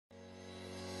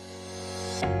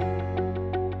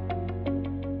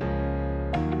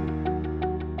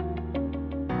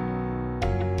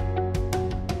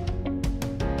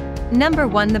Number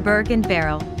 1. The Burg and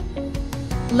Barrel.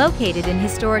 Located in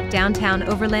historic downtown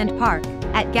Overland Park,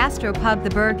 at Gastropub The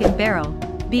Burg and Barrel,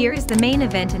 beer is the main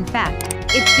event. In fact,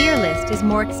 its beer list is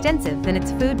more extensive than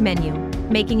its food menu,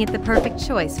 making it the perfect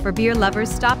choice for beer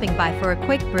lovers stopping by for a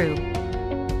quick brew.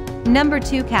 Number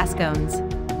 2. Cascones.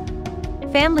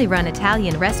 Family-run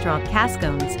Italian restaurant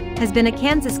Cascones has been a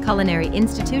Kansas culinary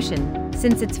institution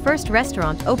since its first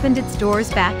restaurant opened its doors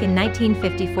back in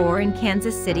 1954 in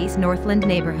Kansas City's Northland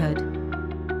neighborhood.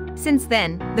 Since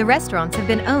then, the restaurants have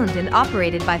been owned and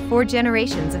operated by 4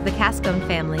 generations of the Cascone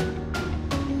family.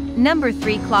 Number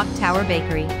 3. Clock Tower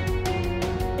Bakery.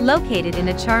 Located in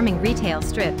a charming retail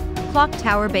strip, Clock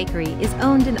Tower Bakery is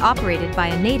owned and operated by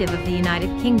a native of the United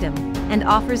Kingdom and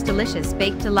offers delicious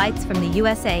baked delights from the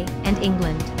USA and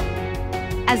England.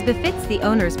 As befits the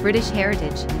owner's British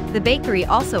heritage, the bakery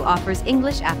also offers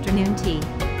English afternoon tea.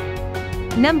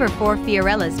 Number 4.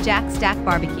 Fiorella's Jack Stack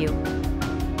Barbecue.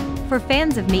 For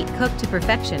fans of meat cooked to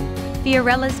perfection,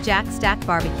 Fiorella's Jack Stack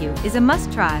Barbecue is a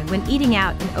must-try when eating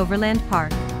out in Overland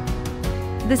Park.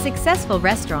 The successful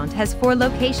restaurant has 4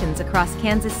 locations across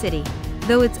Kansas City,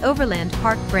 though its Overland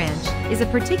Park branch is a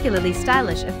particularly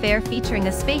stylish affair featuring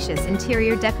a spacious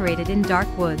interior decorated in dark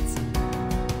woods.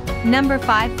 Number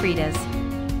 5. Frida's.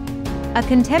 A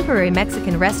contemporary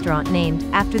Mexican restaurant named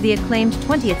after the acclaimed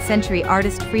 20th century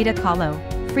artist Frida Kahlo,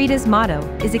 Frida's motto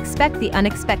is "Expect the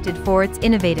unexpected" for its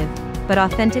innovative but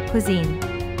authentic cuisine.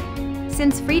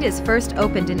 Since Frida's first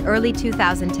opened in early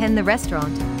 2010, the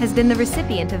restaurant has been the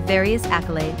recipient of various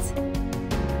accolades.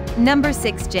 Number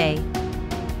 6. J.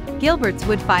 Gilbert's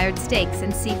Wood-Fired Steaks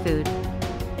and Seafood.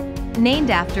 Named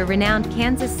after renowned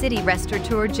Kansas City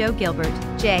restaurateur Joe Gilbert,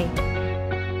 J.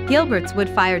 Gilbert's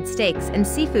Wood-Fired Steaks and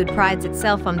Seafood prides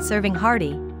itself on serving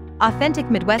hearty, authentic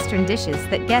Midwestern dishes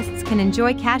that guests can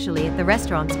enjoy casually at the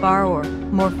restaurant's bar or,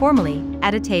 more formally,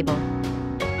 at a table.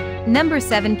 Number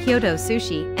 7. Kyoto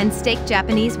Sushi and Steak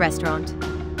Japanese Restaurant.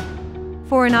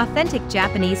 For an authentic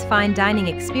Japanese fine dining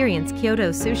experience,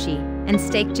 Kyoto Sushi and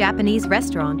Steak Japanese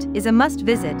Restaurant is a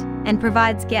must-visit and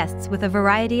provides guests with a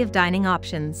variety of dining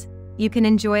options. You can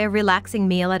enjoy a relaxing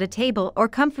meal at a table or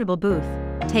comfortable booth.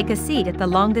 Take a seat at the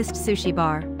longest sushi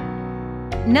bar.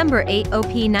 Number 8. OP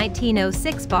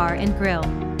 1906 Bar and Grill.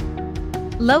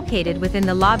 Located within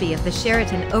the lobby of the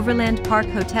Sheraton Overland Park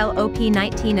Hotel, OP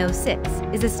 1906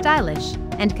 is a stylish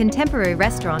and contemporary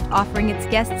restaurant offering its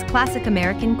guests classic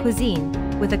American cuisine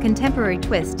with a contemporary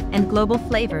twist and global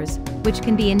flavors, which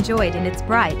can be enjoyed in its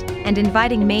bright and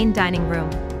inviting main dining room.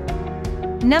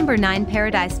 Number 9.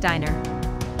 Paradise Diner.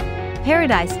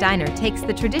 Paradise Diner takes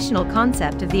the traditional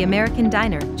concept of the American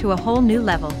diner to a whole new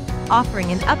level,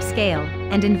 offering an upscale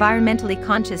and environmentally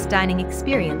conscious dining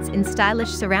experience in stylish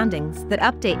surroundings that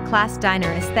update class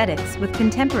diner aesthetics with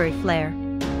contemporary flair.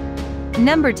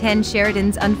 Number 10.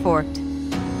 Sheridan's Unforked.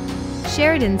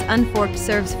 Sheridan's Unforked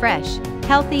serves fresh,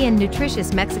 healthy and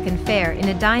nutritious Mexican fare in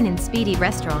a dine-and-speedy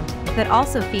restaurant that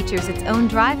also features its own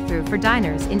drive-thru for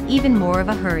diners in even more of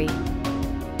a hurry.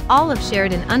 All of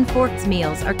Sheridan Unforked's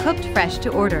meals are cooked fresh to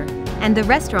order, and the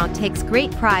restaurant takes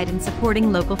great pride in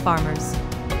supporting local farmers.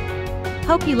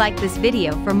 Hope you liked this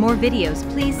video. For more videos,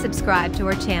 please subscribe to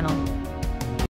our channel.